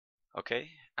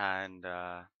Okay, and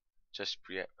just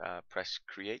press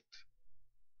create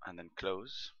and then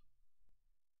close.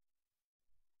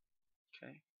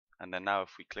 Okay, and then now if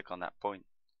we click on that point,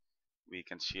 we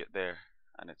can see it there,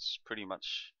 and it's pretty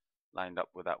much lined up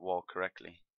with that wall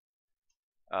correctly.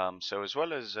 So as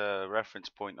well as a reference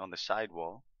point on the side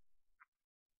wall,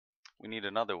 we need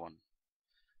another one,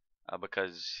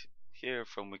 because here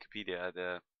from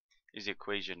Wikipedia is the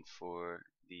equation for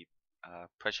the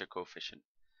pressure coefficient.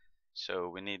 So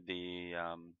we need the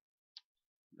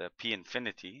P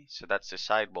infinity, so that's the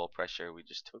sidewall pressure we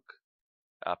just took.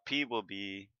 P will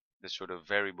be the sort of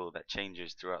variable that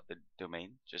changes throughout the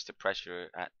domain, just the pressure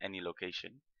at any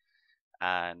location.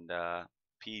 And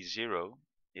P0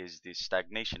 is the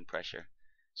stagnation pressure.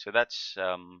 So that's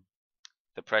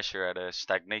the pressure at a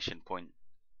stagnation point.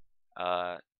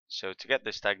 So to get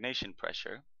the stagnation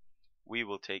pressure, we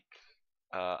will take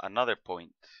another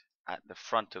point at the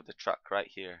front of the truck right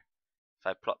here. If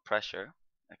I plot pressure,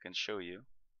 I can show you.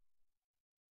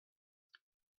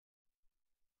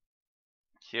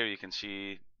 Here you can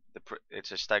see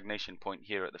it's a stagnation point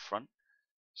here at the front.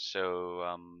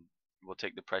 So we'll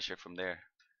take the pressure from there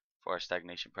for our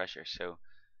stagnation pressure. So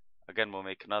again, we'll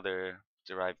make another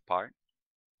derived part,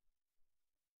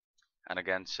 and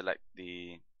again select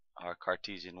our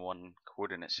Cartesian 1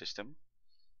 coordinate system.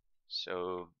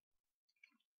 So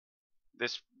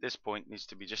this point needs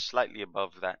to be just slightly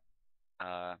above that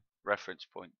reference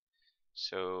point.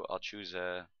 So I'll choose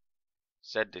a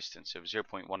Z distance of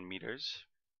 0.1 meters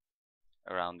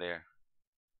around there,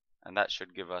 and that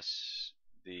should give us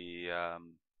the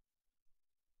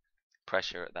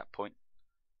pressure at that point,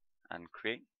 and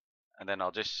create. And then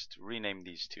I'll just rename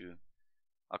these two.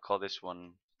 I'll call this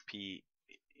one P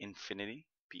infinity,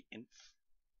 P inf,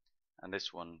 and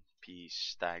this one P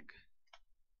stag.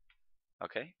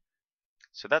 Okay,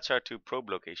 so that's our two probe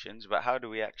locations, but how do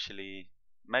we actually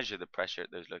measure the pressure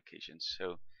at those locations?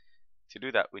 So to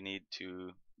do that, we need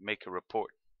to make a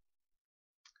report.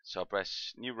 So I'll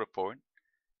press new report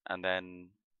and then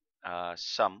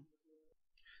sum.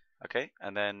 Okay,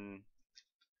 and then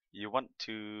you want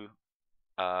to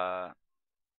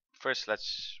first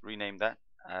let's rename that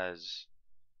as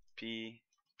P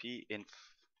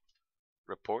inf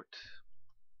report,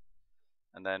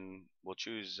 and then we'll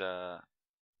choose the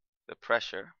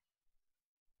pressure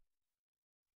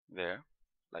there,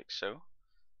 like so,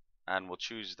 and we'll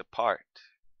choose the part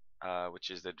which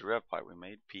is the derived part we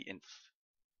made, P inf.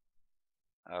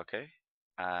 Okay,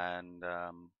 and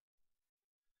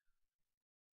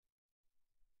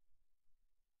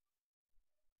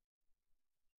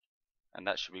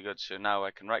that should be good. So now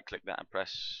I can right click that and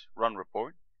press run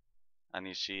report, and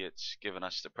you see it's given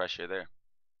us the pressure there.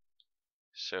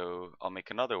 So I'll make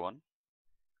another one,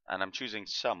 and I'm choosing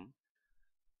sum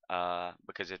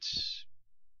because it's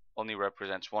only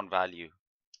represents one value.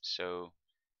 So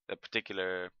the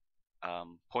particular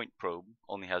point probe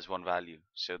only has one value.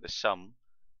 So the sum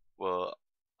will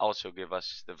also give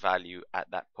us the value at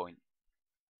that point.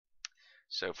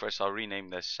 So first I'll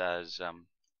rename this as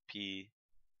P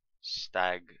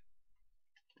stag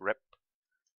rep,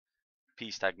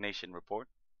 P stagnation report,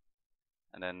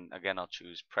 and then again I'll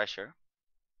choose pressure.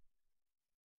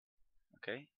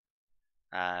 Okay,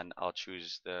 and I'll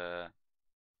choose the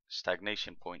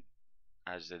stagnation point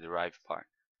as the derived part.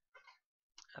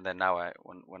 And then now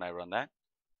when I run that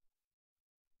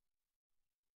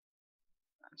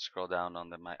and scroll down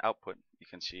on my output, you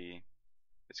can see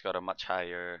it's got a much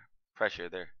higher pressure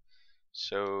there.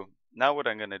 So now what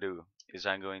I'm going to do is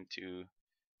I'm going to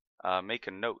make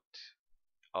a note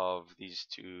of these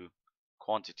two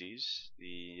quantities,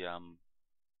 the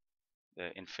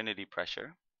infinity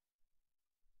pressure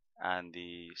and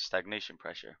the stagnation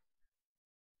pressure.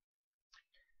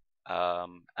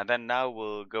 And then now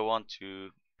we'll go on to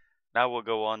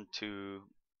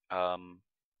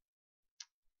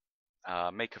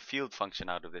make a field function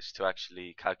out of this to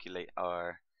actually calculate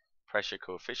our pressure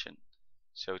coefficient.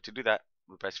 So to do that,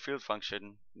 we press field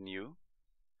function new,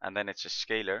 and then it's a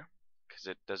scalar because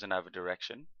it doesn't have a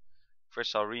direction.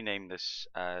 First I'll rename this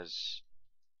as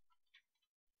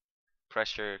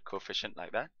pressure coefficient,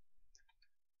 like that,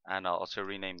 and I'll also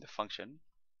rename the function.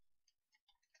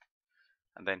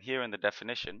 And then here in the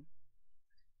definition,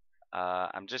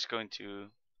 I'm just going to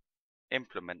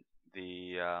implement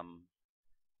the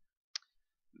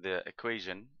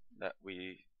equation that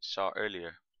we saw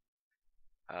earlier,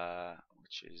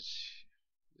 which is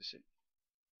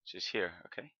here.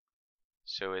 Okay,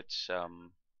 so it's I'll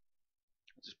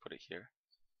just put it here.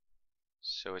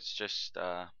 So it's just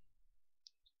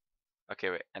okay,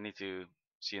 wait, I need to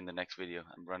see you in the next video.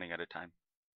 I'm running out of time.